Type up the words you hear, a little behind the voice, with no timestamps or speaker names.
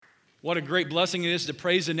What a great blessing it is to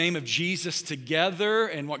praise the name of Jesus together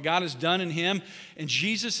and what God has done in him. And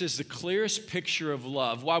Jesus is the clearest picture of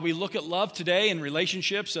love. While we look at love today in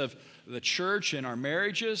relationships of the church and our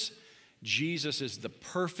marriages, Jesus is the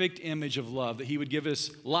perfect image of love, that he would give his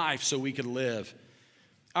life so we could live.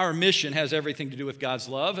 Our mission has everything to do with God's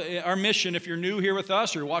love. Our mission, if you're new here with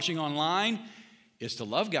us or watching online, is to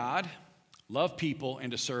love God, love people,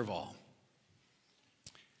 and to serve all.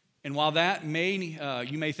 And while that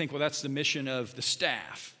you may think, well, that's the mission of the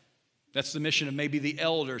staff. That's the mission of maybe the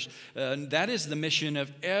elders. That is the mission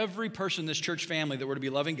of every person in this church family, that we're to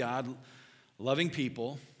be loving God, loving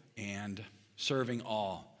people, and serving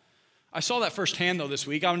all. I saw that firsthand, though, this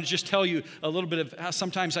week. I want to just tell you a little bit of how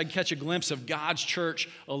sometimes I catch a glimpse of God's church,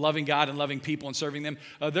 loving God and loving people and serving them.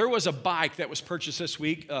 There was a bike that was purchased this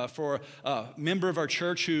week for a member of our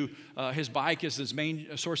church who his bike is his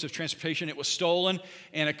main source of transportation. It was stolen,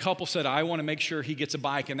 and a couple said, I want to make sure he gets a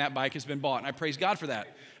bike, and that bike has been bought. And I praise God for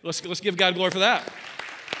that. Let's give God glory for that.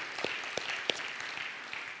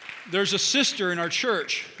 There's a sister in our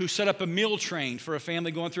church who set up a meal train for a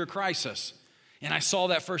family going through a crisis. And I saw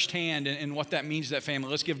that firsthand and what that means to that family.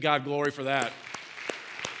 Let's give God glory for that.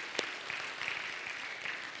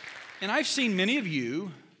 And I've seen many of you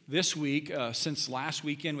this week, since last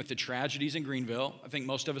weekend with the tragedies in Greenville. I think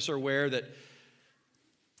most of us are aware that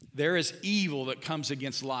there is evil that comes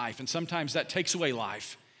against life, and sometimes that takes away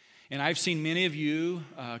life. And I've seen many of you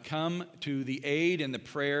come to the aid and the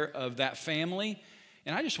prayer of that family.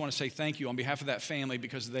 And I just want to say thank you on behalf of that family,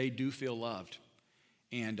 because they do feel loved.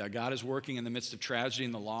 And God is working in the midst of tragedy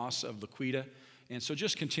and the loss of Laquita. And so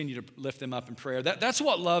just continue to lift them up in prayer. That's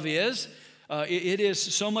what love is. It is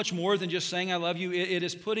so much more than just saying I love you. It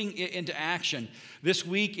is putting it into action. This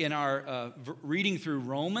week in our reading through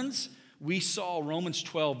Romans, we saw Romans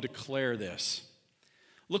 12 declare this.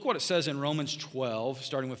 Look what it says in Romans 12,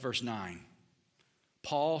 starting with verse 9.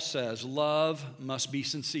 Paul says, love must be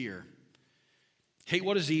sincere. Hate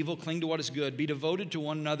what is evil, cling to what is good, be devoted to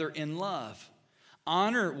one another in love.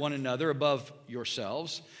 Honor one another above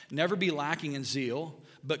yourselves. Never be lacking in zeal,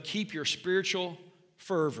 but keep your spiritual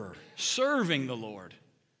fervor, serving the Lord.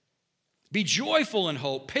 Be joyful in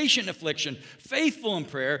hope, patient in affliction, faithful in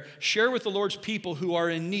prayer. Share with the Lord's people who are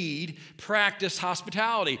in need. Practice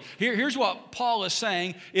hospitality. Here's what Paul is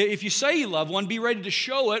saying. If you say you love one, be ready to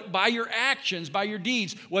show it by your actions, by your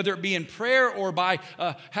deeds, whether it be in prayer or by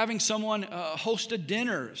having someone host a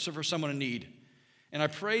dinner for someone in need. And I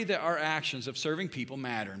pray that our actions of serving people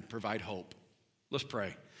matter and provide hope. Let's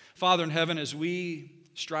pray. Father in heaven, as we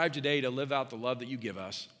strive today to live out the love that you give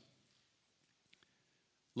us,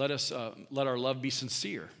 let our love be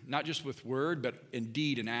sincere, not just with word, but in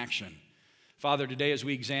deed and action. Father, today as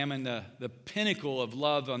we examine the pinnacle of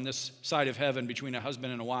love on this side of heaven between a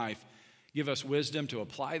husband and a wife, give us wisdom to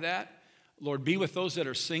apply that. Lord, be with those that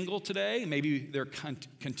are single today. Maybe they're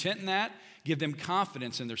content in that. Give them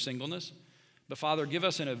confidence in their singleness. But Father, give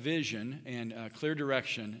us a vision and a clear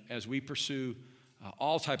direction as we pursue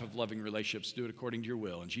all type of loving relationships. Do it according to your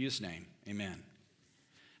will. In Jesus' name, amen.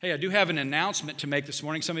 Hey, I do have an announcement to make this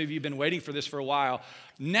morning. Some of you have been waiting for this for a while.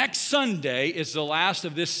 Next Sunday is the last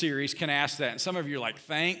of this series, Can I Ask That? And some of you are like,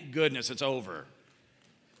 thank goodness it's over.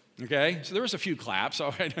 Okay? So there was a few claps.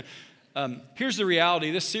 All right. Here's the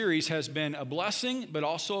reality. This series has been a blessing, but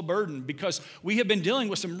also a burden, because we have been dealing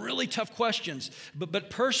with some really tough questions. But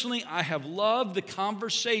personally, I have loved the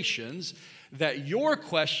conversations that your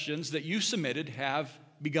questions that you submitted have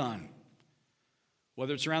begun.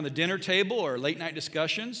 Whether it's around the dinner table or late night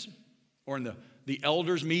discussions or in the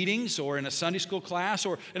elders' meetings or in a Sunday school class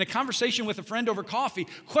or in a conversation with a friend over coffee,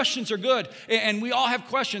 questions are good. And we all have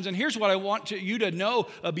questions. And here's what I want you to know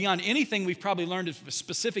beyond anything we've probably learned a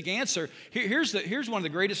specific answer. Here's one of the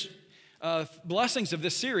greatest blessings of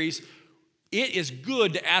this series. It is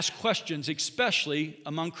good to ask questions, especially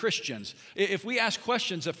among Christians. If we ask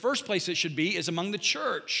questions, the first place it should be is among the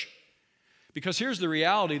church. Because here's the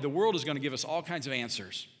reality. The world is going to give us all kinds of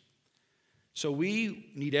answers. So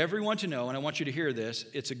we need everyone to know, and I want you to hear this,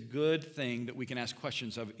 it's a good thing that we can ask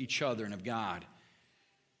questions of each other and of God.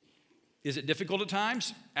 Is it difficult at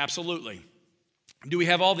times? Absolutely. Do we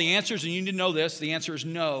have all the answers and you need to know this? The answer is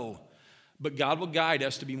no. But God will guide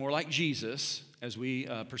us to be more like Jesus as we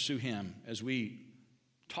pursue him, as we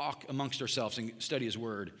talk amongst ourselves and study his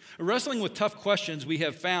word. Wrestling with tough questions we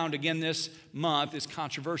have found again this month is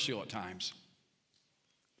controversial at times.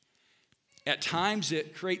 At times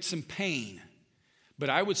it creates some pain, but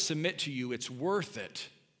I would submit to you it's worth it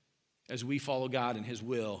as we follow God and his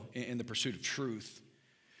will in the pursuit of truth.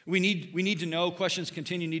 We need to know. Questions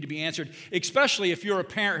need to be answered, especially if you're a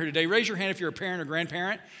parent here today. Raise your hand if you're a parent or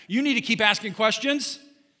grandparent. You need to keep asking questions.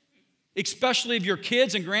 Especially of your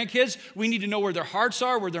kids and grandkids, we need to know where their hearts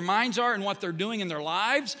are, where their minds are, and what they're doing in their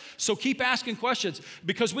lives. So keep asking questions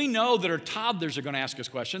because we know that our toddlers are going to ask us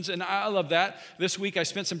questions, and I love that. This week I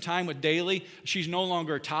spent some time with Daly. She's no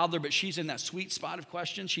longer a toddler, but she's in that sweet spot of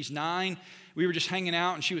questions. She's 9. We were just hanging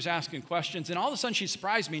out, and she was asking questions, and all of a sudden she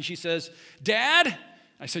surprised me, and she says, "Dad?"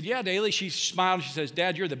 I said, "Yeah, Daly." She smiled, and she says,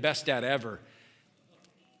 "Dad, you're the best dad ever."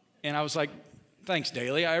 And I was like, "Thanks,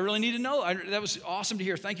 Daly. I really need to know. That was awesome to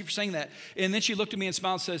hear. Thank you for saying that." And then she looked at me and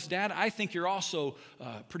smiled and says, "Dad, I think you're also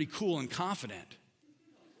pretty cool and confident."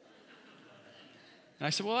 And I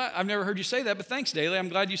said, "Well, I've never heard you say that, but thanks, Daly. I'm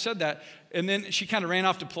glad you said that." And then she kind of ran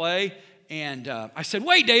off to play. And I said,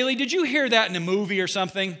 "Wait, Daly, did you hear that in a movie or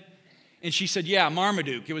something?" And she said, "Yeah,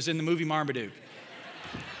 Marmaduke. It was in the movie Marmaduke."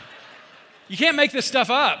 You can't make this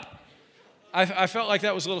stuff up. I felt like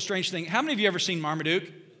that was a little strange thing. How many of you ever seen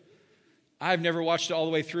Marmaduke? I've never watched it all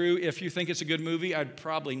the way through. If you think it's a good movie, I'd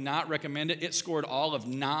probably not recommend it. It scored all of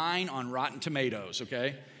 9 on Rotten Tomatoes,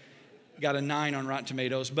 okay? Got a 9 on Rotten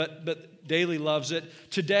Tomatoes, but Daly loves it.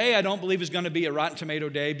 Today, I don't believe is going to be a Rotten Tomato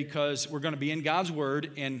day because we're going to be in God's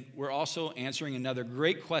Word, and we're also answering another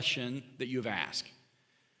great question that you've asked.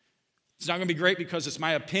 It's not going to be great because it's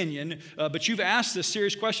my opinion, but you've asked this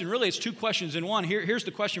serious question. Really, it's 2 questions in one. Here's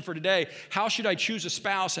the question for today. How should I choose a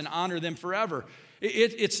spouse and honor them forever?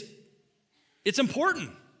 It's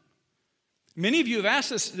important. Many of you have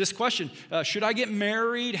asked this question. Should I get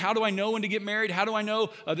married? How do I know when to get married? How do I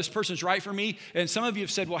know this person's right for me? And some of you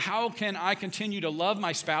have said, well, how can I continue to love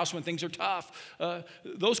my spouse when things are tough?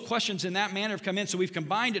 Those questions in that manner have come in, so we've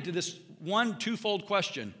combined it to this one twofold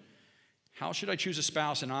question. How should I choose a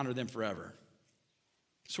spouse and honor them forever?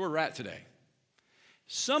 That's where we're at today.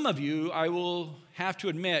 Some of you, I will have to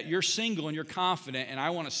admit, you're single and you're confident, and I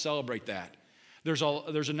want to celebrate that. There's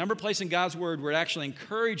a number of places in God's Word where it actually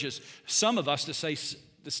encourages some of us to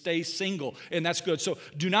stay single, and that's good. So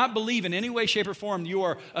do not believe in any way, shape, or form you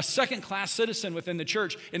are a second-class citizen within the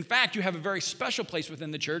church. In fact, you have a very special place within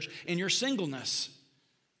the church in your singleness.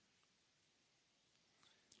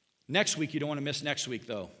 Next week, you don't want to miss next week,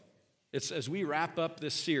 though. It's as we wrap up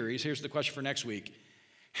this series, here's the question for next week.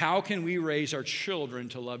 How can we raise our children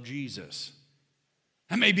to love Jesus?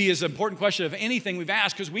 That may be as important question of anything we've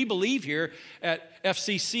asked because we believe here at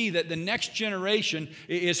FCC that the next generation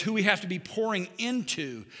is who we have to be pouring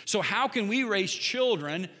into. So how can we raise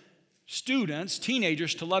children, students,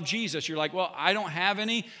 teenagers to love Jesus? You're like, well, I don't have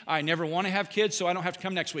any. I never want to have kids, so I don't have to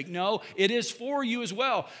come next week. No, it is for you as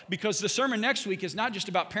well because the sermon next week is not just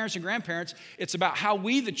about parents and grandparents. It's about how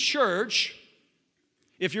we, the church,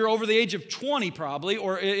 if you're over the age of 20 probably,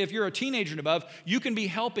 or if you're a teenager and above, you can be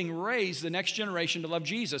helping raise the next generation to love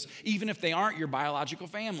Jesus, even if they aren't your biological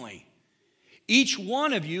family. Each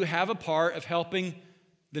one of you have a part of helping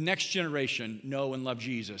the next generation know and love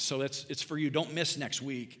Jesus. So it's for you. Don't miss next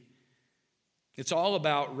week. It's all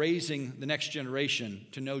about raising the next generation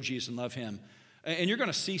to know Jesus and love Him. And you're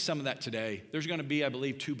going to see some of that today. There's going to be, I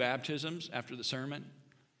believe, 2 baptisms after the sermon.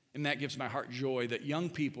 And that gives my heart joy that young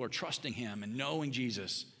people are trusting Him and knowing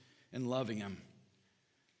Jesus and loving Him.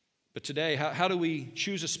 But today, how do we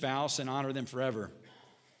choose a spouse and honor them forever?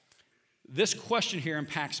 This question here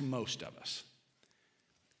impacts most of us.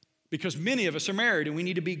 Because many of us are married and we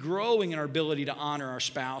need to be growing in our ability to honor our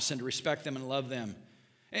spouse and to respect them and love them.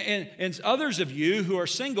 And others of you who are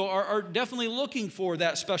single are definitely looking for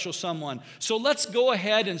that special someone. So let's go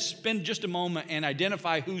ahead and spend just a moment and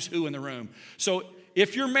identify who's who in the room. So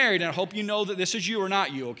if you're married, and I hope you know that this is you or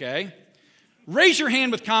not you, okay? Raise your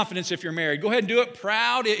hand with confidence if you're married. Go ahead and do it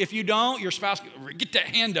proud. If you don't, your spouse, get that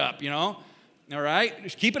hand up, All right?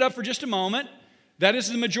 Just keep it up for just a moment. That is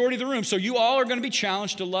the majority of the room. So you all are going to be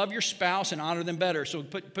challenged to love your spouse and honor them better. So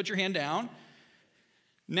put your hand down.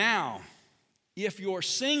 Now, if you're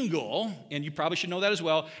single, and you probably should know that as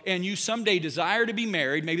well, and you someday desire to be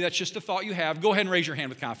married, maybe that's just a thought you have, go ahead and raise your hand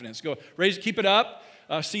with confidence. Keep it up.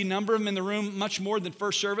 See a number of them in the room, much more than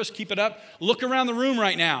first service. Keep it up. Look around the room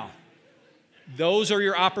right now. Those are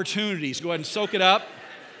your opportunities. Go ahead and soak it up.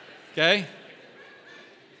 Okay?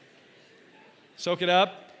 Soak it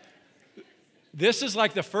up. This is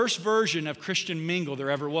like the first version of Christian Mingle there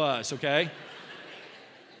ever was, okay?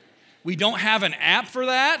 We don't have an app for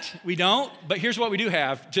that. We don't. But here's what we do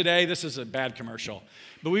have today. This is a bad commercial.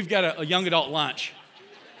 But we've got a young adult lunch,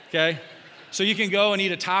 okay? So you can go and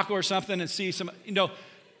eat a taco or something and see some,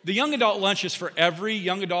 the young adult lunch is for every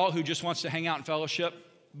young adult who just wants to hang out and fellowship.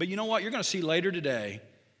 But you know what? You're going to see later today,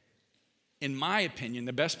 in my opinion,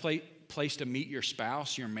 the best place to meet your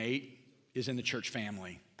spouse, your mate, is in the church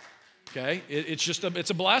family. Okay? It's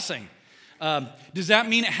a blessing. Does that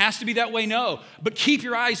mean it has to be that way? No. But keep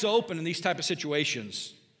your eyes open in these type of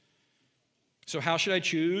situations. So how should I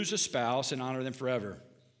choose a spouse and honor them forever?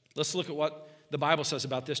 Let's look at what the Bible says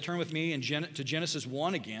about this. Turn with me to Genesis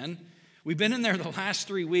 1 again. We've been in there the last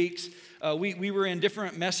 3 weeks. We were in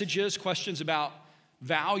different messages, questions about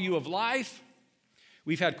value of life.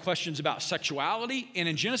 We've had questions about sexuality. And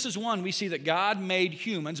in Genesis 1, we see that God made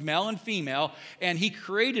humans, male and female, and he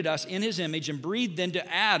created us in his image and breathed into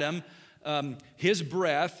Adam his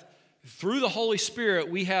breath. Through the Holy Spirit,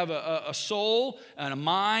 we have a soul and a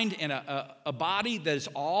mind and a body that is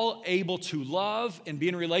all able to love and be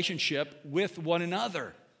in a relationship with one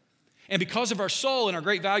another. And because of our soul and our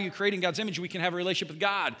great value created in God's image, we can have a relationship with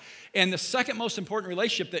God. And the second most important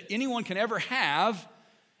relationship that anyone can ever have,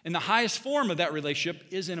 and the highest form of that relationship,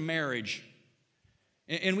 is in a marriage.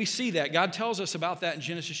 And we see that. God tells us about that in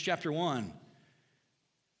Genesis chapter 1.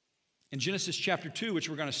 In Genesis chapter 2, which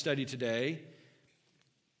we're going to study today,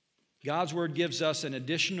 God's word gives us an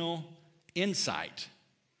additional insight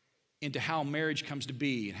into how marriage comes to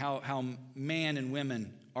be and how man and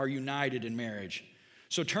women are united in marriage.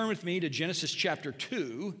 So turn with me to Genesis chapter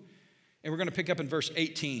 2, and we're going to pick up in verse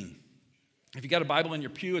 18. If you got a Bible in your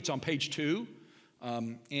pew, it's on page 2.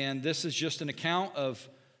 And this is just an account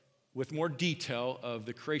with more detail of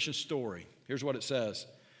the creation story. Here's what it says.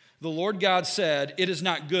 The Lord God said, "It is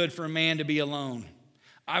not good for a man to be alone.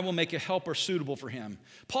 I will make a helper suitable for him."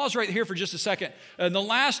 Pause right here for just a second. In the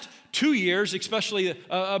last 2 years, especially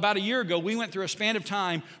about a year ago, we went through a span of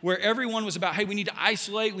time where everyone was about, hey, we need to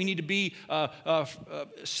isolate, we need to be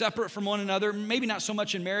separate from one another. Maybe not so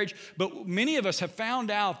much in marriage, but many of us have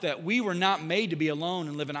found out that we were not made to be alone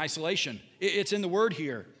and live in isolation. It's in the word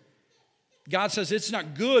here. God says it's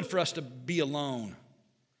not good for us to be alone.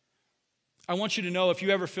 I want you to know, if you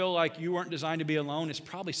ever feel like you weren't designed to be alone, it's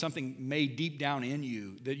probably something made deep down in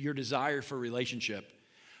you, that your desire for a relationship.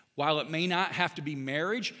 While it may not have to be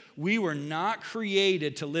marriage, we were not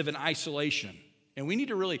created to live in isolation. And we need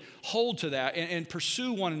to really hold to that and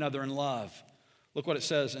pursue one another in love. Look what it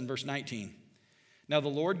says in verse 19. Now the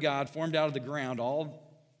Lord God formed out of the ground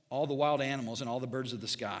all the wild animals and all the birds of the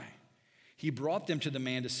sky. He brought them to the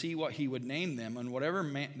man to see what he would name them, and whatever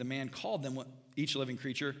the man called them, each living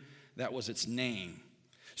creature, that was its name.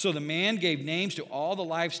 So the man gave names to all the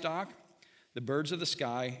livestock, the birds of the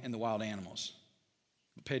sky, and the wild animals.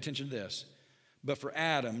 But pay attention to this. But for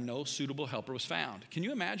Adam, no suitable helper was found. Can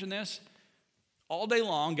you imagine this? All day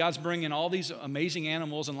long, God's bringing all these amazing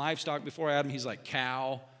animals and livestock before Adam. He's like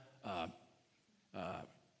cow,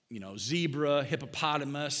 zebra,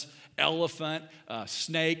 hippopotamus, elephant,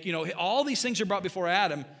 snake. All these things are brought before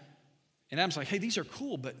Adam. And Adam's like, hey, these are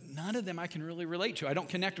cool, but none of them I can really relate to. I don't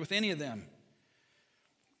connect with any of them.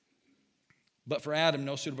 But for Adam,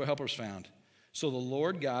 no suitable helper was found. So the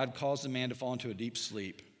Lord God caused the man to fall into a deep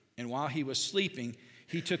sleep. And while he was sleeping,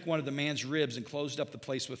 he took one of the man's ribs and closed up the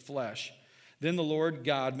place with flesh. Then the Lord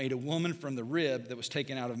God made a woman from the rib that was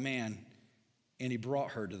taken out of man, and he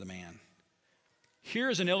brought her to the man. Here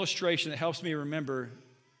is an illustration that helps me remember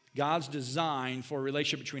God's design for a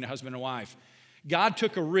relationship between a husband and a wife. God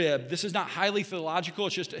took a rib. This is not highly theological.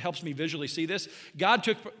 It helps me visually see this. God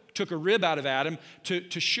took a rib out of Adam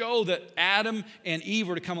to show that Adam and Eve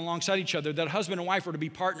were to come alongside each other, that husband and wife were to be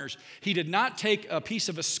partners. He did not take a piece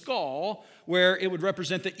of a skull where it would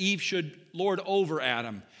represent that Eve should lord over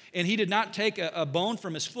Adam. And he did not take a bone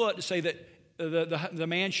from his foot to say that the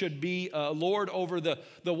man should be lord over the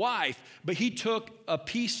wife. But he took a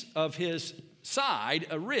piece of his side,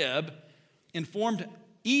 a rib, and formed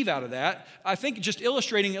Eve out of that. I think just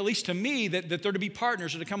illustrating, at least to me, that they're to be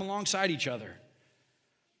partners or to come alongside each other.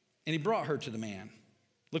 And he brought her to the man.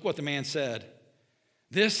 Look what the man said.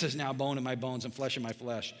 This is now bone of my bones and flesh of my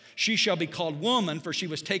flesh. She shall be called woman, for she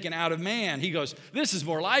was taken out of man. He goes, this is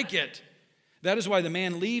more like it. That is why the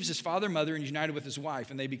man leaves his father and mother and is united with his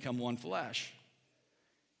wife, and they become one flesh.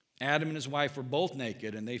 Adam and his wife were both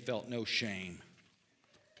naked, and they felt no shame.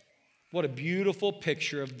 What a beautiful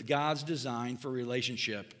picture of God's design for a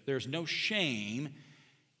relationship. There's no shame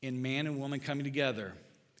in man and woman coming together.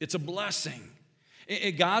 It's a blessing.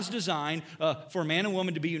 God's design for man and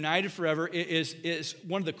woman to be united forever is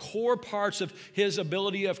one of the core parts of his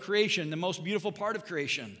ability of creation, the most beautiful part of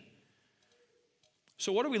creation.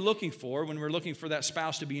 So what are we looking for when we're looking for that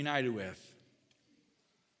spouse to be united with?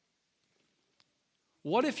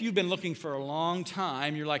 What if you've been looking for a long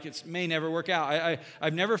time, you're like, it may never work out.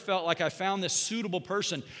 I've never felt like I found this suitable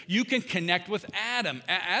person. You can connect with Adam.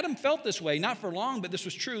 Adam felt this way, not for long, but this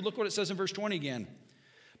was true. Look what it says in verse 20 again.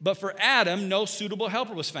 But for Adam, no suitable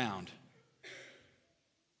helper was found.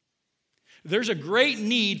 There's a great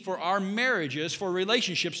need for our marriages, for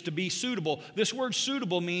relationships to be suitable. This word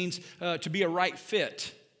suitable means to be a right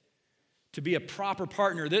fit, to be a proper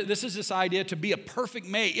partner. This is this idea to be a perfect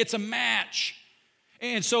mate. It's a match.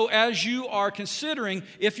 And so as you are considering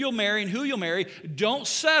if you'll marry and who you'll marry, don't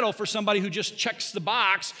settle for somebody who just checks the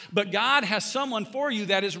box, but God has someone for you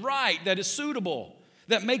that is right, that is suitable,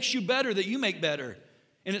 that makes you better, that you make better.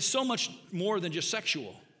 And it's so much more than just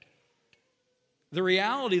sexual. The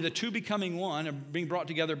reality, the two becoming one and being brought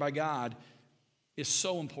together by God is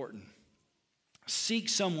so important. Seek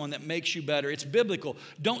someone that makes you better. It's biblical.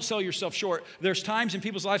 Don't sell yourself short. There's times in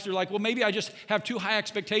people's lives they're like, well, maybe I just have too high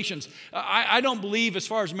expectations. I don't believe as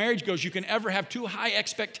far as marriage goes, you can ever have too high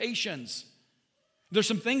expectations. There's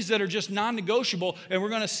some things that are just non-negotiable, and we're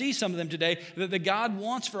going to see some of them today that God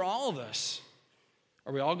wants for all of us.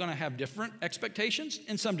 Are we all going to have different expectations?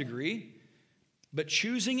 In some degree. But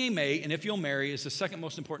choosing a mate, and if you'll marry, is the second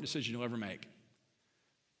most important decision you'll ever make.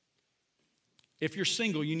 If you're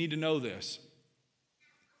single, you need to know this.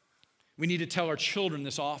 We need to tell our children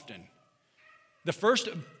this often. The first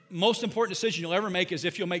most important decision you'll ever make is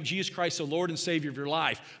if you'll make Jesus Christ the Lord and Savior of your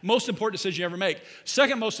life. Most important decision you ever make.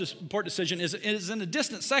 Second most important decision is in a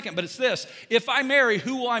distant second, but it's this. If I marry,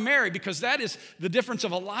 who will I marry? Because that is the difference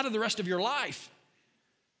of a lot of the rest of your life.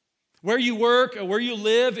 Where you work, or where you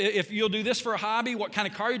live, if you'll do this for a hobby, what kind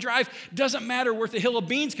of car you drive, doesn't matter worth a hill of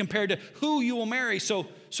beans compared to who you will marry. So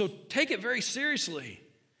take it very seriously.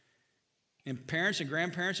 And parents and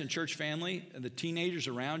grandparents and church family and the teenagers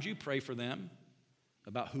around you, pray for them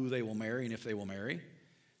about who they will marry and if they will marry.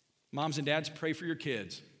 Moms and dads, pray for your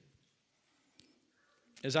kids.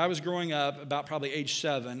 As I was growing up, about probably age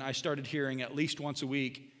 7, I started hearing at least once a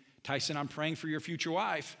week, Tyson, I'm praying for your future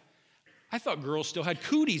wife. I thought girls still had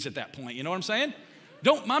cooties at that point, you know what I'm saying?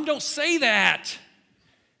 Mom, don't say that.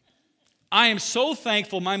 I am so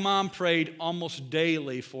thankful my mom prayed almost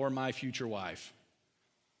daily for my future wife.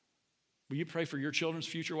 Will you pray for your children's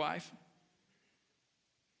future wife?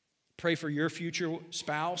 Pray for your future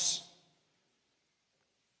spouse?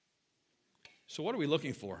 So what are we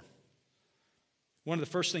looking for? One of the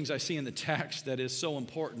first things I see in the text that is so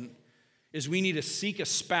important is we need to seek a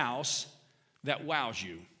spouse that wows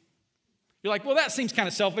you. You're like, well, that seems kind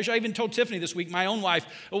of selfish. I even told Tiffany this week, my own wife,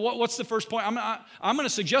 what's the first point? I'm going to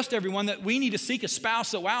suggest to everyone that we need to seek a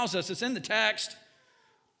spouse that wows us. It's in the text.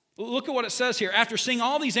 Look at what it says here. After seeing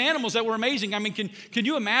all these animals that were amazing, I mean, can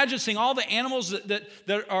you imagine seeing all the animals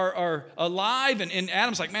that are alive? And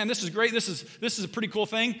Adam's like, man, this is great. This is a pretty cool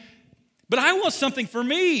thing. But I want something for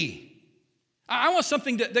me. I want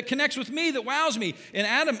something that connects with me, that wows me. And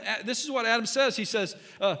Adam, this is what Adam says. He says,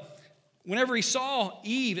 whenever he saw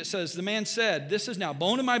Eve, it says, the man said, this is now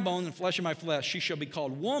bone of my bone and flesh of my flesh. She shall be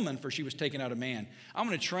called woman, for she was taken out of man. I'm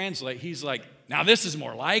going to translate. He's like, now this is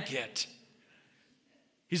more like it.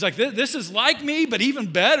 He's like, this is like me, but even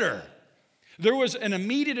better. There was an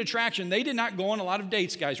immediate attraction. They did not go on a lot of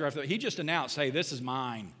dates, guys. Right after that. He just announced, hey, this is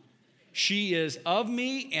mine. She is of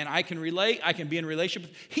me, and I can relate. I can be in a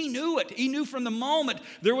relationship. He knew it. He knew from the moment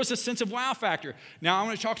there was a sense of wow factor. Now, I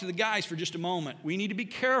want to talk to the guys for just a moment. We need to be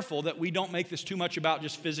careful that we don't make this too much about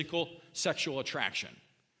just physical, sexual attraction.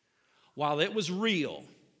 While it was real,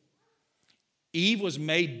 Eve was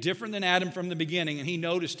made different than Adam from the beginning, and he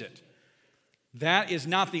noticed it. That is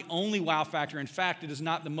not the only wow factor. In fact, it is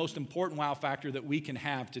not the most important wow factor that we can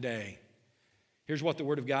have today. Here's what the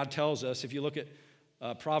Word of God tells us. If you look at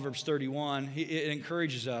Proverbs 31, it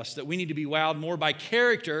encourages us that we need to be wowed more by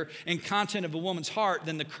character and content of a woman's heart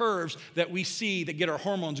than the curves that we see that get our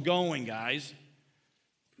hormones going, guys.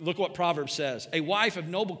 Look what Proverbs says. A wife of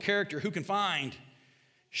noble character who can find?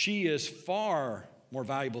 She is far more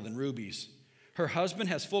valuable than rubies. Her husband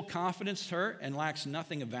has full confidence in her and lacks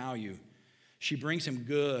nothing of value. She brings him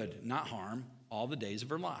good, not harm, all the days of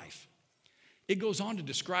her life. It goes on to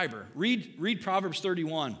describe her. Read Proverbs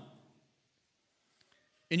 31.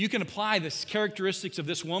 And you can apply the characteristics of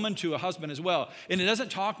this woman to a husband as well. And it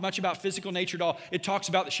doesn't talk much about physical nature at all. It talks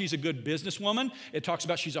about that she's a good businesswoman. It talks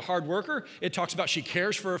about she's a hard worker. It talks about she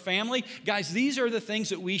cares for her family. Guys, these are the things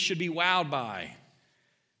that we should be wowed by.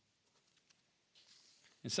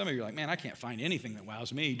 And some of you are like, man, I can't find anything that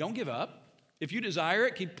wows me. Don't give up. If you desire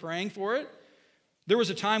it, keep praying for it. There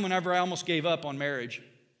was a time whenever I almost gave up on marriage.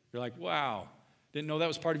 You're like, wow, didn't know that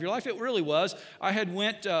was part of your life. It really was. I had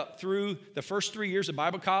went through the first 3 years of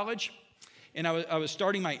Bible college, and I was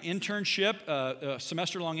starting my internship, a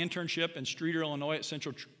semester-long internship in Streeter, Illinois at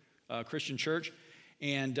Central Christian Church.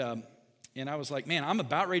 And I was like, man, I'm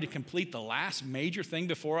about ready to complete the last major thing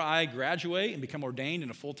before I graduate and become ordained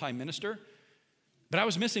and a full-time minister. But I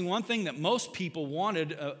was missing one thing that most people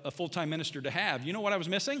wanted a full-time minister to have. You know what I was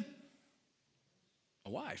missing? A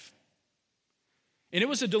wife. And it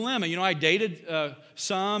was a dilemma. You know, I dated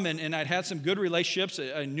some, and I'd had some good relationships.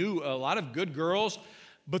 I knew a lot of good girls,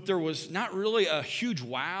 but there was not really a huge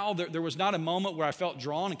wow. There was not a moment where I felt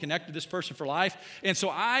drawn and connected to this person for life. And so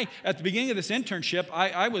at the beginning of this internship,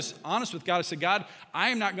 I was honest with God. I said, God, I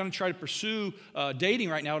am not going to try to pursue dating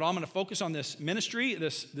right now at all. I'm going to focus on this ministry,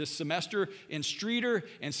 this semester in Streeter,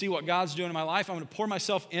 and see what God's doing in my life. I'm going to pour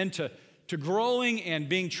myself into growing and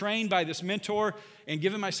being trained by this mentor and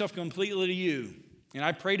giving myself completely to you. And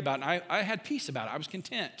I prayed about it, and I had peace about it. I was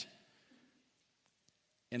content.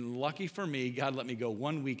 And lucky for me, God let me go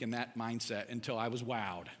 1 week in that mindset until I was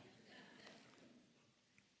wowed.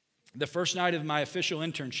 The first night of my official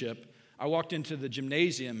internship, I walked into the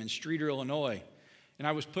gymnasium in Streeter, Illinois, and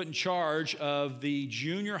I was put in charge of the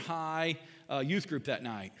junior high youth group that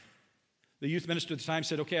night. The youth minister at the time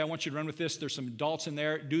said, okay, I want you to run with this. There's some adults in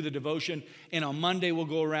there. Do the devotion. And on Monday, we'll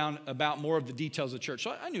go around about more of the details of the church.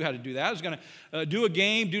 So I knew how to do that. I was going to do a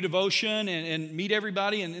game, do devotion, and meet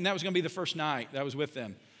everybody. And that was going to be the first night that I was with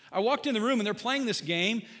them. I walked in the room, and they're playing this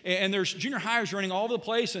game. And there's junior hires running all over the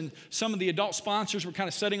place. And some of the adult sponsors were kind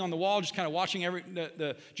of sitting on the wall, just kind of watching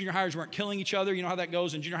the junior hires weren't killing each other. You know how that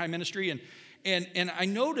goes in junior high ministry. And I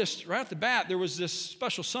noticed right off the bat, there was this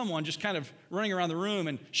special someone just kind of running around the room,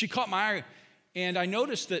 and she caught my eye. And I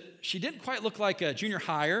noticed that she didn't quite look like a junior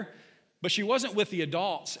hire, but she wasn't with the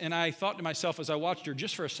adults. And I thought to myself as I watched her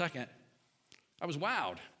just for a second, I was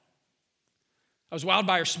wowed. I was wowed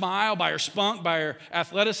by her smile, by her spunk, by her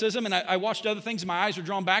athleticism. And I watched other things, and my eyes were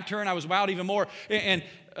drawn back to her, and I was wowed even more. And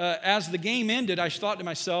as the game ended, I thought to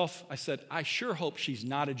myself, I said, I sure hope she's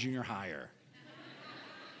not a junior hire.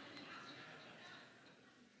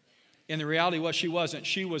 And the reality was she wasn't.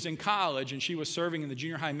 She was in college, and she was serving in the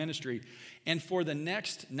junior high ministry. And for the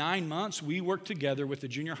next 9 months, we worked together with the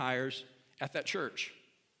junior hires at that church.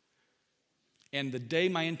 And the day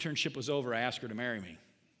my internship was over, I asked her to marry me.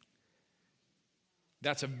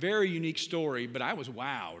 That's a very unique story, but I was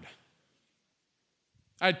wowed.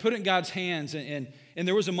 I had put it in God's hands, and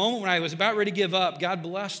there was a moment when I was about ready to give up. God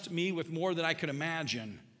blessed me with more than I could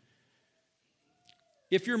imagine.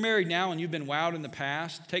 If you're married now and you've been wowed in the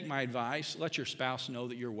past, take my advice. Let your spouse know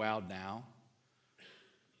that you're wowed now.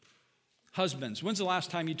 Husbands, when's the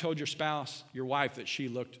last time you told your spouse, your wife, that she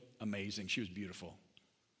looked amazing? She was beautiful.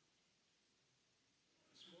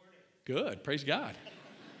 This morning. Good, praise God.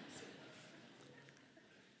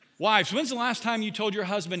 Wives, when's the last time you told your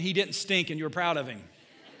husband he didn't stink and you were proud of him?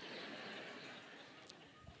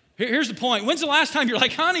 Here's the point. When's the last time you're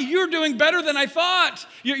like, honey, you're doing better than I thought.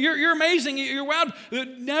 You're amazing. You're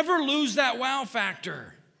wowed. Never lose that wow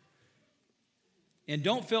factor. And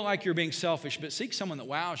don't feel like you're being selfish, but seek someone that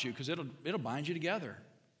wows you because it'll bind you together.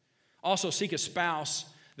 Also, seek a spouse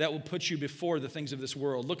that will put you before the things of this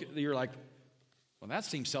world. You're like, well, that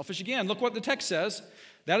seems selfish again. Look what the text says.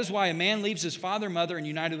 That is why a man leaves his father and mother and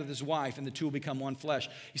united with his wife, and the two will become one flesh.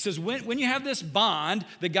 He says, when you have this bond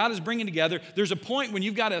that God is bringing together, there's a point when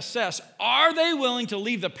you've got to assess, are they willing to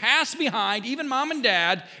leave the past behind, even mom and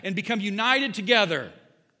dad, and become united together?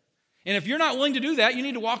 And if you're not willing to do that, you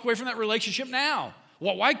need to walk away from that relationship now.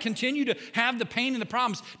 Well, why continue to have the pain and the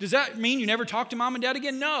problems? Does that mean you never talk to mom and dad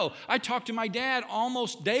again? No. I talk to my dad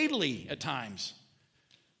almost daily at times.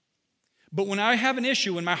 But when I have an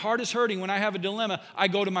issue, when my heart is hurting, when I have a dilemma, I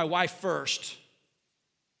go to my wife first.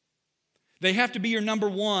 They have to be your number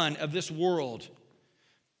one of this world.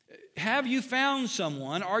 Have you found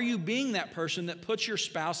someone? Are you being that person that puts your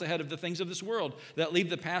spouse ahead of the things of this world, that leave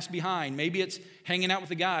the past behind? Maybe it's hanging out with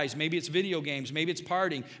the guys. Maybe it's video games. Maybe it's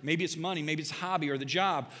partying. Maybe it's money. Maybe it's a hobby or the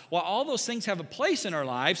job. While all those things have a place in our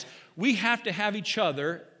lives, we have to have each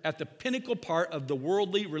other at the pinnacle part of the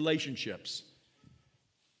worldly relationships.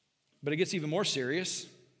 But it gets even more serious.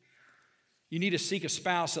 You need to seek a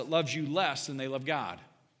spouse that loves you less than they love God.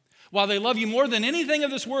 While they love you more than anything of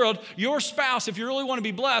this world, your spouse, if you really want to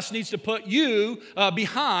be blessed, needs to put you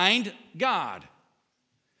behind God.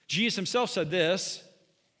 Jesus himself said this,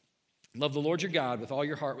 love the Lord your God with all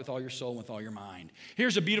your heart, with all your soul, and with all your mind.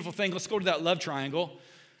 Here's a beautiful thing. Let's go to that love triangle.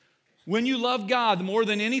 When you love God more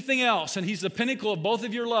than anything else, and he's the pinnacle of both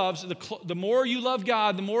of your loves, the more you love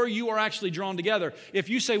God, the more you are actually drawn together. If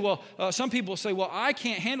you say, some people say, I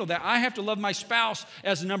can't handle that. I have to love my spouse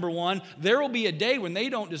as number one. There will be a day when they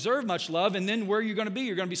don't deserve much love, and then where are you going to be?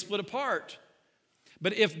 You're going to be split apart.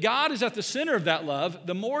 But if God is at the center of that love,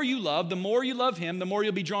 the more you love him, the more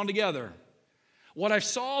you'll be drawn together. What I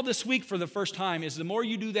saw this week for the first time is the more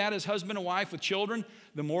you do that as husband and wife with children,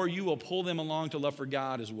 the more you will pull them along to love for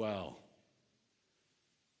God as well.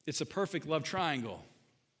 It's a perfect love triangle.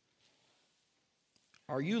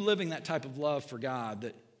 Are you living that type of love for God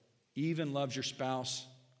that even loves your spouse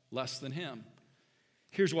less than him?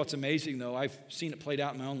 Here's what's amazing, though. I've seen it played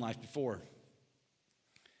out in my own life before.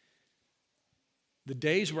 The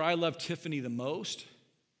days where I love Tiffany the most,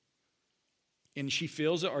 and she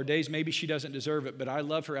feels it, are days maybe she doesn't deserve it, but I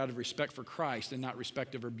love her out of respect for Christ and not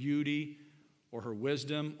respect of her beauty or her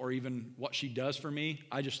wisdom or even what she does for me.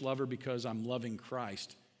 I just love her because I'm loving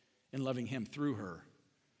Christ and loving Him through her.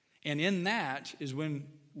 And in that is when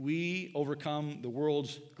we overcome the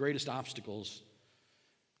world's greatest obstacles.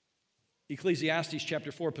 Ecclesiastes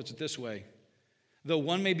chapter 4 puts it this way: though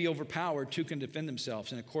one may be overpowered, two can defend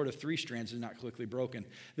themselves, and a cord of three strands is not quickly broken.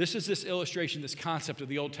 This is this illustration, this concept of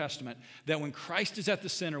the Old Testament, that when Christ is at the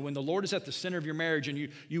center, when the Lord is at the center of your marriage, and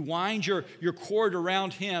you wind your cord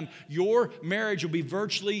around Him, your marriage will be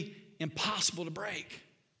virtually impossible to break.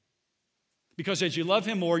 Because as you love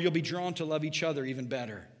Him more, you'll be drawn to love each other even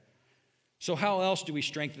better. So how else do we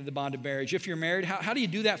strengthen the bond of marriage? If you're married, how do you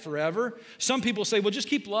do that forever? Some people say, well, just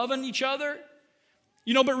keep loving each other.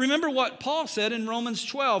 But remember what Paul said in Romans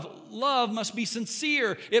 12. Love must be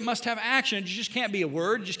sincere. It must have action. It just can't be a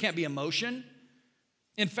word. It just can't be emotion.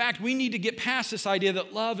 In fact, we need to get past this idea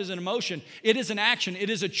that love is an emotion. It is an action. It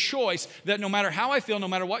is a choice that no matter how I feel, no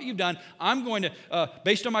matter what you've done, I'm going to,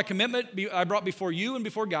 based on my commitment I brought before you and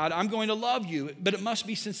before God, I'm going to love you. But it must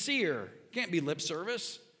be sincere. It can't be lip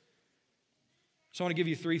service. So I want to give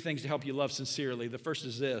you 3 things to help you love sincerely. The first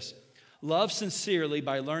is this: love sincerely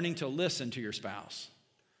by learning to listen to your spouse.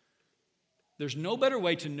 There's no better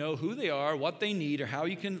way to know who they are, what they need, or how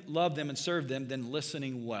you can love them and serve them than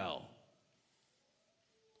listening well.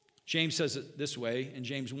 James says it this way in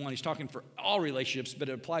James 1. He's talking for all relationships, but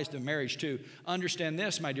it applies to marriage too. Understand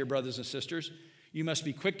this, my dear brothers and sisters. You must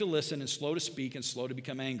be quick to listen and slow to speak and slow to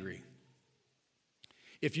become angry.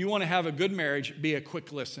 If you want to have a good marriage, be a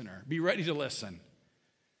quick listener. Be ready to listen.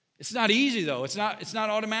 It's not easy, though. It's not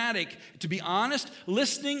automatic. To be honest,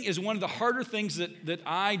 listening is one of the harder things that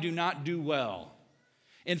I do not do well.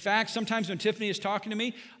 In fact, sometimes when Tiffany is talking to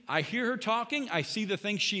me, I hear her talking. I see the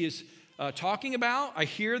things she is talking about. I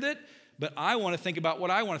hear that, but I want to think about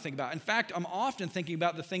what I want to think about. In fact, I'm often thinking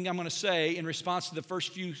about the thing I'm going to say in response to the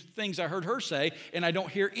first few things I heard her say, and I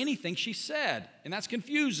don't hear anything she said, and that's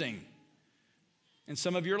confusing. And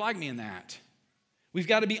some of you are like me in that. We've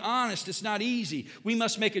got to be honest. It's not easy. We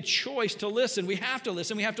must make a choice to listen. We have to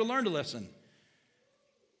listen. We have to learn to listen.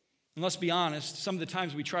 And let's be honest, some of the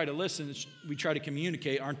times we try to listen, we try to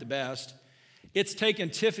communicate, aren't the best. It's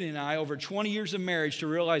taken Tiffany and I over 20 years of marriage to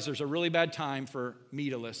realize there's a really bad time for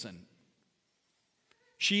me to listen.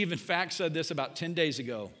 She even, in fact, said this about 10 days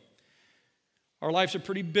ago. Our lives are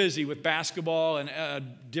pretty busy with basketball and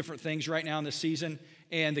different things right now in this season.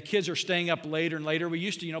 And the kids are staying up later and later. We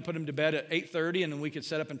used to, put them to bed at 8:30 and then we could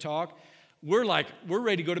set up and talk. We're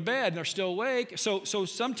ready to go to bed and they're still awake. So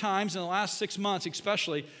sometimes in the last 6 months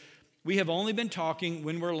especially, we have only been talking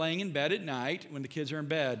when we're laying in bed at night, when the kids are in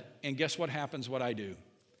bed. And guess what happens, what I do?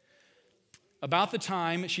 About the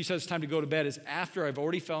time she says it's time to go to bed is after I've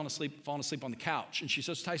already fallen asleep on the couch. And she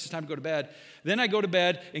says, Tice, it's time to go to bed. Then I go to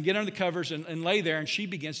bed and get under the covers and lay there and she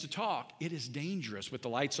begins to talk. It is dangerous with the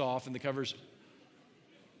lights off and the covers.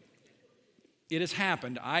 It has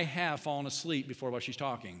happened. I have fallen asleep before while she's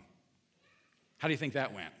talking. How do you think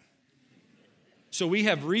that went? So we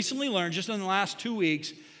have recently learned, just in the last 2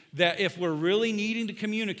 weeks, that if we're really needing to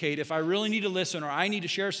communicate, if I really need to listen or I need to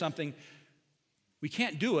share something, we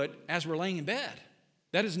can't do it as we're laying in bed.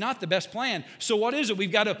 That is not the best plan. So what is it? We've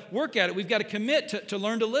got to work at it. We've got to commit to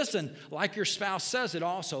learn to listen. Like your spouse says it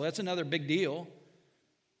also. That's another big deal.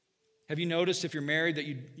 Have you noticed if you're married that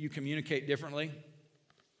you communicate differently?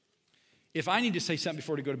 If I need to say something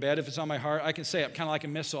before to go to bed, if it's on my heart, I can say it kind of like a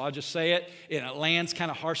missile. I'll just say it, and it lands kind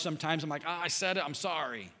of harsh sometimes. I'm like, I said it, I'm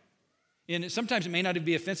sorry. And sometimes it may not even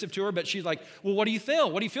be offensive to her, but she's like, well, what do you feel?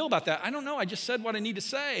 What do you feel about that? I don't know. I just said what I need to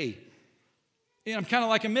say. And I'm kind of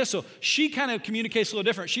like a missile. She kind of communicates a little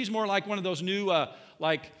different. She's more like one of those new,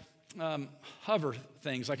 hover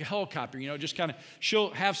things, like a helicopter, just kind of,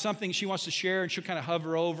 she'll have something she wants to share, and she'll kind of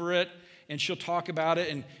hover over it. And she'll talk about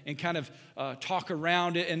it and kind of talk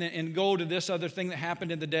around it and go to this other thing that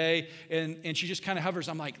happened in the day. And she just kind of hovers.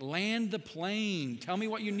 I'm like, land the plane. Tell me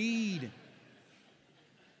what you need.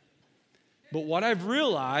 But what I've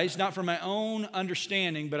realized, not from my own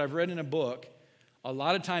understanding, but I've read in a book, a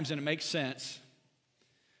lot of times, and it makes sense,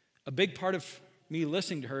 a big part of me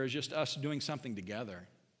listening to her is just us doing something together.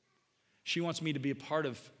 She wants me to be a part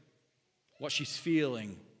of what she's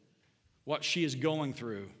feeling, what she is going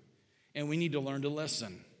through. And we need to learn to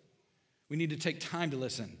listen. We need to take time to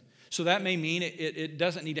listen. So that may mean it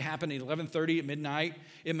doesn't need to happen at 11:30 at midnight.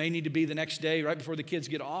 It may need to be the next day right before the kids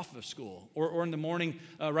get off of school or in the morning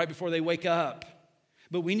right before they wake up.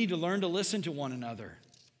 But we need to learn to listen to one another.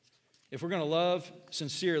 If we're going to love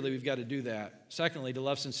sincerely, we've got to do that. Secondly, to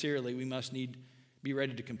love sincerely, we must be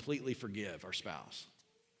ready to completely forgive our spouse.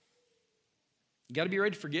 You've got to be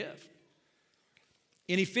ready to forgive.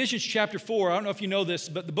 In Ephesians chapter 4, I don't know if you know this,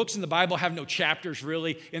 but the books in the Bible have no chapters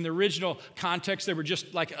really. In the original context, they were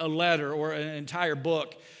just like a letter or an entire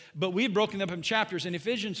book. But we had broken them up in chapters. In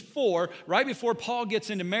Ephesians 4, right before Paul gets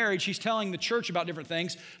into marriage, he's telling the church about different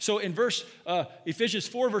things. So in Ephesians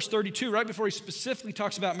 4, verse 32, right before he specifically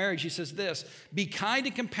talks about marriage, he says this: be kind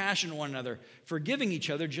and compassionate to one another, forgiving each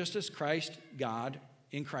other just as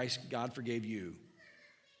in Christ God forgave you.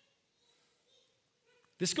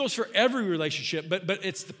 This goes for every relationship, but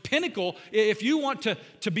it's the pinnacle. If you want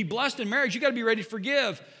to be blessed in marriage, you got to be ready to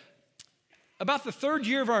forgive. About the third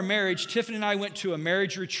year of our marriage, Tiffany and I went to a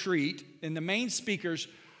marriage retreat, and the main speakers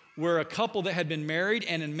were a couple that had been married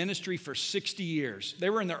and in ministry for 60 years.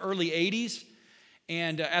 They were in their early 80s,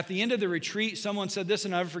 and at the end of the retreat, someone said this,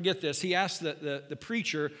 and I'll never forget this. He asked the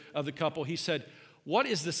preacher of the couple, he said, what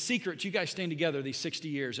is the secret to you guys staying together these 60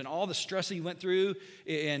 years and all the stress that you went through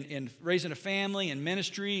in raising a family and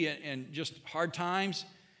ministry and just hard times?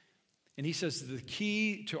 And he says, the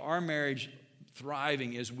key to our marriage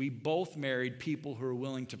thriving is we both married people who are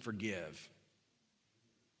willing to forgive.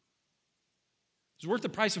 It's worth the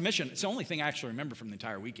price of admission. It's the only thing I actually remember from the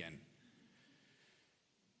entire weekend.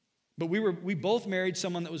 But we both married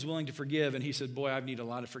someone that was willing to forgive, and he said, boy, I need a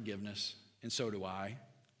lot of forgiveness, and so do I.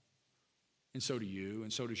 And so do you,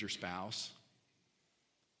 and so does your spouse.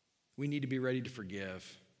 We need to be ready to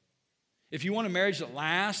forgive. If you want a marriage that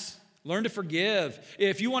lasts, learn to forgive.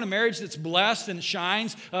 If you want a marriage that's blessed and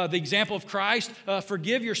shines the example of Christ,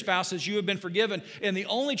 forgive your spouse as you have been forgiven. And the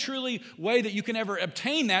only truly way that you can ever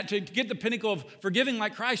obtain that, to get the pinnacle of forgiving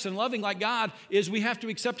like Christ and loving like God, is we have to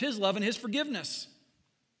accept His love and His forgiveness.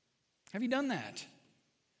 Have you done that?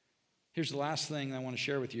 Here's the last thing I want to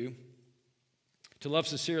share with you. To love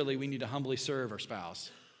sincerely, we need to humbly serve our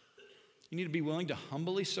spouse. You need to be willing to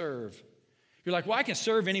humbly serve. You're like, well, I can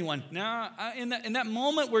serve anyone. No, in that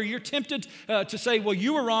moment where you're tempted to say, well,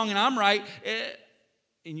 you were wrong and I'm right,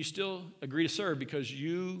 and you still agree to serve because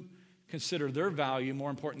you consider their value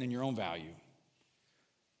more important than your own value.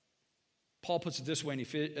 Paul puts it this way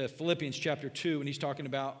in Philippians chapter 2, and he's talking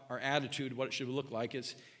about our attitude, what it should look like.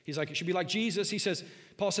 He's like, it should be like Jesus.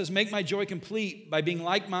 Paul says, make my joy complete by being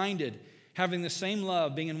like-minded, having the same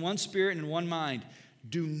love, being in one spirit and in one mind.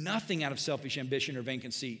 Do nothing out of selfish ambition or vain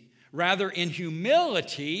conceit. Rather, in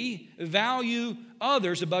humility, value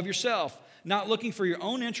others above yourself, not looking for your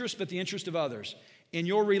own interest, but the interest of others. In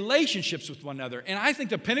your relationships with one another. And I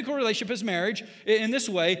think the pinnacle relationship is marriage. In this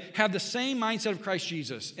way, have the same mindset of Christ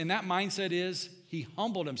Jesus. And that mindset is, He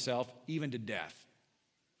humbled Himself even to death.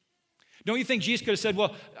 Don't you think Jesus could have said,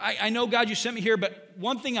 well, I know, God, you sent me here, but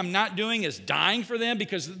one thing I'm not doing is dying for them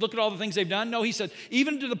because look at all the things they've done? No, He said,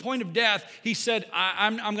 even to the point of death, He said,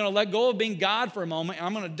 I'm going to let go of being God for a moment, and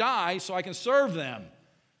I'm going to die so I can serve them.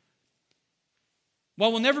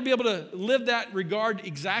 While we'll never be able to live that regard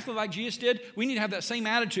exactly like Jesus did, we need to have that same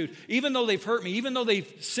attitude. Even though they've hurt me, even though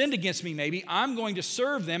they've sinned against me maybe, I'm going to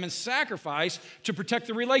serve them and sacrifice to protect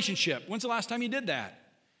the relationship. When's the last time you did that?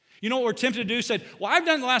 You know what we're tempted to do? Said, well, I've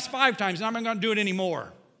done it the last 5 times, and I'm not going to do it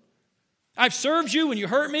anymore. I've served you when you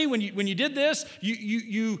hurt me, when you did this.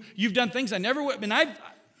 You've done things I never would. And I'm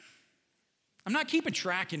not keeping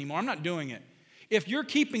track anymore. I'm not doing it. If you're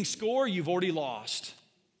keeping score, you've already lost.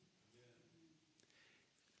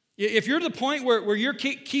 If you're to the point where you're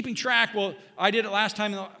keeping track, well, I did it last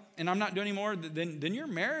time, and I'm not doing it anymore, then your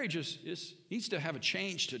marriage needs to have a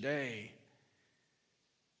change today.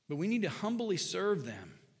 But we need to humbly serve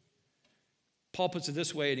them. Paul puts it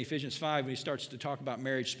this way in Ephesians 5 when he starts to talk about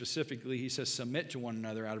marriage specifically. He says, submit to one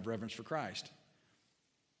another out of reverence for Christ.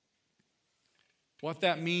 What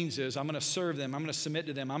that means is I'm going to serve them. I'm going to submit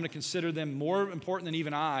to them. I'm going to consider them more important than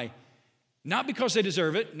even I. Not because they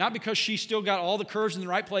deserve it. Not because she's still got all the curves in the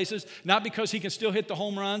right places. Not because he can still hit the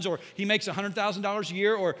home runs or he makes $100,000 a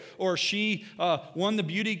year or she won the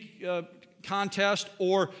beauty contest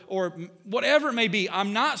or whatever it may be.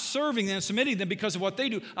 I'm not serving them and submitting them because of what they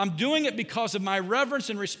do. I'm doing it because of my reverence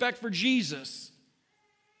and respect for Jesus.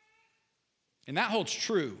 And that holds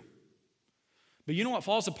true. But you know what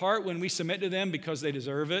falls apart when we submit to them because they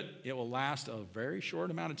deserve it? It will last a very short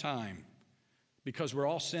amount of time because we're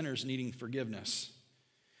all sinners needing forgiveness.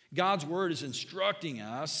 God's word is instructing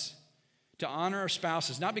us to honor our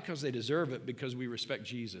spouses not because they deserve it, because we respect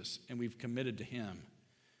Jesus and we've committed to Him.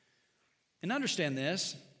 And understand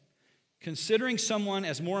this, considering someone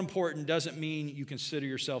as more important doesn't mean you consider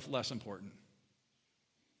yourself less important.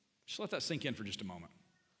 Just let that sink in for just a moment.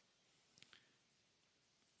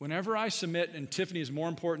 Whenever I submit and Tiffany is more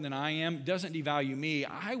important than I am, doesn't devalue me,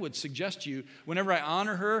 I would suggest to you, whenever I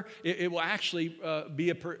honor her, it will actually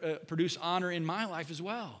produce honor in my life as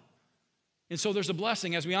well. And so there's a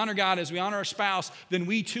blessing. As we honor God, as we honor our spouse, then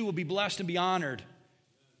we too will be blessed and be honored.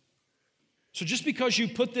 So just because you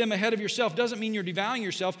put them ahead of yourself doesn't mean you're devaluing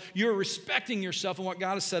yourself. You're respecting yourself and what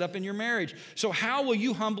God has set up in your marriage. So how will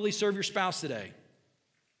you humbly serve your spouse today?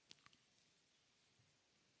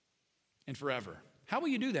 And forever. How will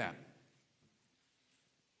you do that?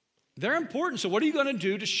 They're important, so what are you going to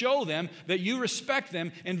do to show them that you respect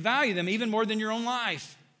them and value them even more than your own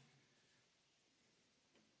life?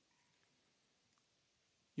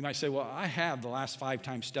 You might say, well, I have the last 5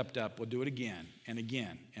 times stepped up. We'll do it again and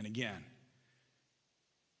again and again.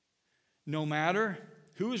 No matter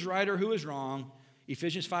who is right or who is wrong,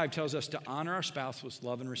 Ephesians 5 tells us to honor our spouse with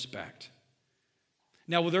love and respect.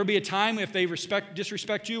 Now, will there be a time if they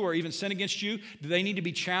disrespect you or even sin against you? Do they need to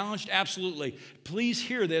be challenged? Absolutely. Please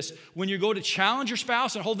hear this. When you go to challenge your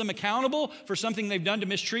spouse and hold them accountable for something they've done to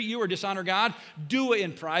mistreat you or dishonor God, do it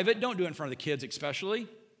in private. Don't do it in front of the kids especially. Amen.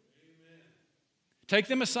 Take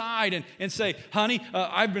them aside and say, honey,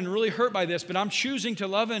 I've been really hurt by this, but I'm choosing to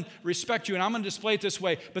love and respect you, and I'm going to display it this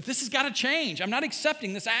way. But this has got to change. I'm not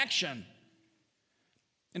accepting this action.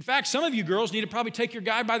 In fact, some of you girls need to probably take your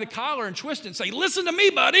guy by the collar and twist it and say, listen to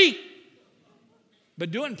me, buddy.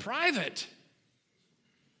 But do it in private.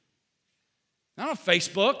 Not on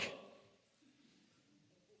Facebook.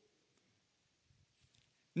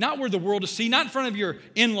 Not where the world is see, not in front of your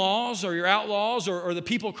in-laws or your outlaws or the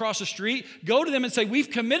people across the street. Go to them and say,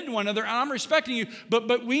 we've committed to one another, and I'm respecting you,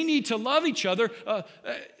 but we need to love each other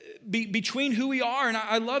between who we are, and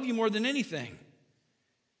I love you more than anything.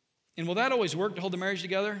 And will that always work to hold the marriage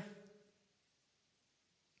together?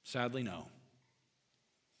 Sadly, no.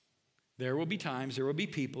 There will be times, there will be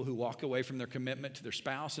people who walk away from their commitment to their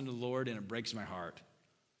spouse and to the Lord, and it breaks my heart.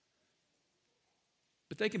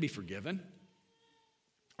 But they can be forgiven.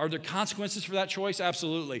 Are there consequences for that choice?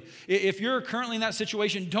 Absolutely. If you're currently in that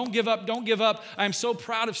situation, don't give up, don't give up. I'm so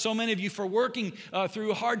proud of so many of you for working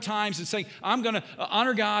through hard times and saying, I'm going to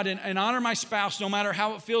honor God and honor my spouse no matter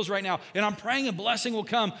how it feels right now. And I'm praying a blessing will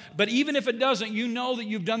come. But even if it doesn't, you know that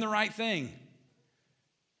you've done the right thing.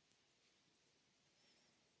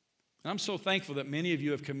 And I'm so thankful that many of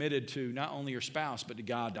you have committed to not only your spouse, but to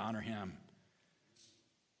God to honor Him.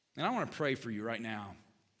 And I want to pray for you right now.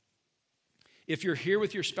 If you're here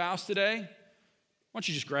with your spouse today, why don't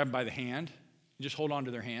you just grab them by the hand and just hold on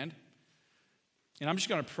to their hand. And I'm just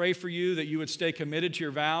going to pray for you that you would stay committed to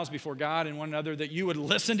your vows before God and one another, that you would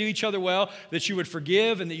listen to each other well, that you would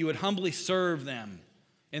forgive, and that you would humbly serve them,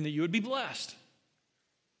 and that you would be blessed.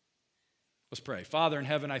 Let's pray. Father in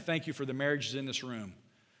heaven, I thank you for the marriages in this room.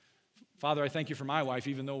 Father, I thank you for my wife,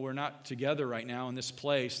 even though we're not together right now in this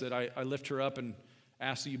place, that I lift her up and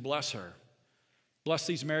ask that you bless her. Bless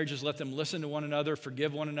these marriages. Let them listen to one another,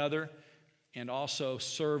 forgive one another, and also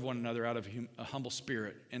serve one another out of a humble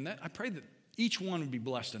spirit. And I pray that each one would be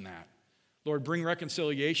blessed in that. Lord, bring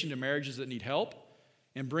reconciliation to marriages that need help,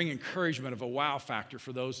 and bring encouragement of a wow factor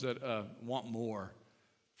for those that want more,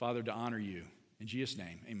 Father, to honor you. In Jesus'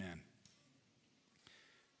 name, amen.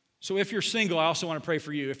 So if you're single, I also want to pray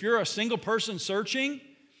for you. If you're a single person searching,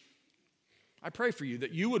 I pray for you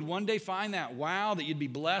that you would one day find that wow, that you'd be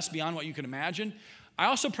blessed beyond what you can imagine. I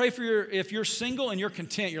also pray for if you're single and you're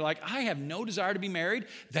content, you're like, I have no desire to be married.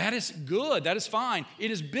 That is good. That is fine.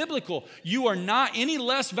 It is biblical. You are not any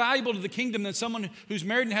less valuable to the kingdom than someone who's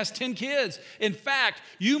married and has 10 kids. In fact,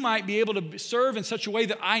 you might be able to serve in such a way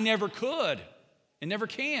that I never could and never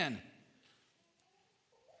can.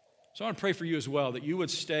 So I want to pray for you as well, that you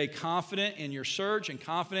would stay confident in your search and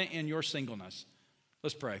confident in your singleness.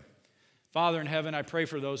 Let's pray. Father in heaven, I pray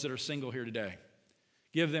for those that are single here today.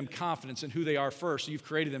 Give them confidence in who they are first. You've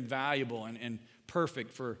created them valuable and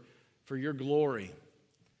perfect for your glory.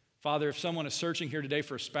 Father, if someone is searching here today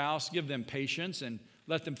for a spouse, give them patience and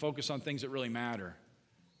let them focus on things that really matter.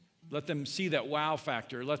 Let them see that wow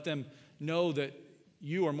factor. Let them know that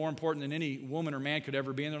you are more important than any woman or man could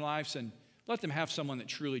ever be in their lives, and let them have someone that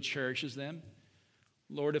truly cherishes them.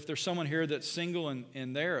 Lord, if there's someone here that's single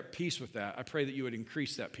and they're at peace with that, I pray that you would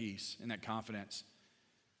increase that peace and that confidence.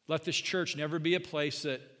 Let this church never be a place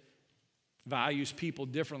that values people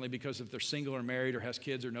differently because if they're single or married or has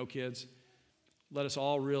kids or no kids. Let us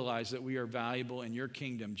all realize that we are valuable in your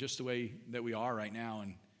kingdom just the way that we are right now,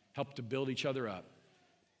 and help to build each other up.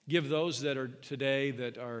 Give those that are today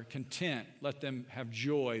that are content, let them have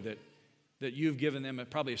joy that you've given them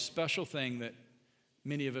probably a special thing that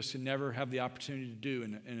many of us can never have the opportunity to do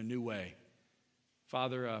in a new way.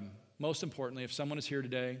 Father, most importantly, if someone is here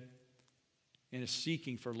today and is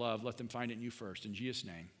seeking for love, let them find it in you first. In Jesus'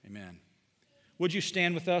 name, amen. Would you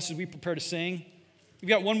stand with us as we prepare to sing? We've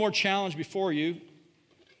got one more challenge before you.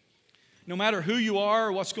 No matter who you are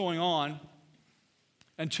or what's going on,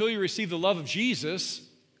 until you receive the love of Jesus,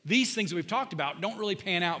 these things that we've talked about don't really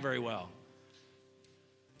pan out very well.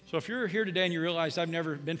 So if you're here today and you realize I've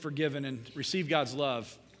never been forgiven and received God's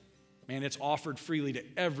love, man, it's offered freely to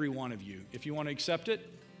every one of you. If you want to accept it,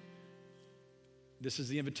 this is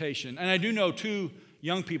the invitation. And I do know 2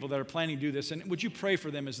 young people that are planning to do this, and would you pray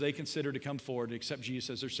for them as they consider to come forward and accept Jesus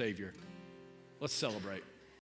as their Savior? Let's celebrate.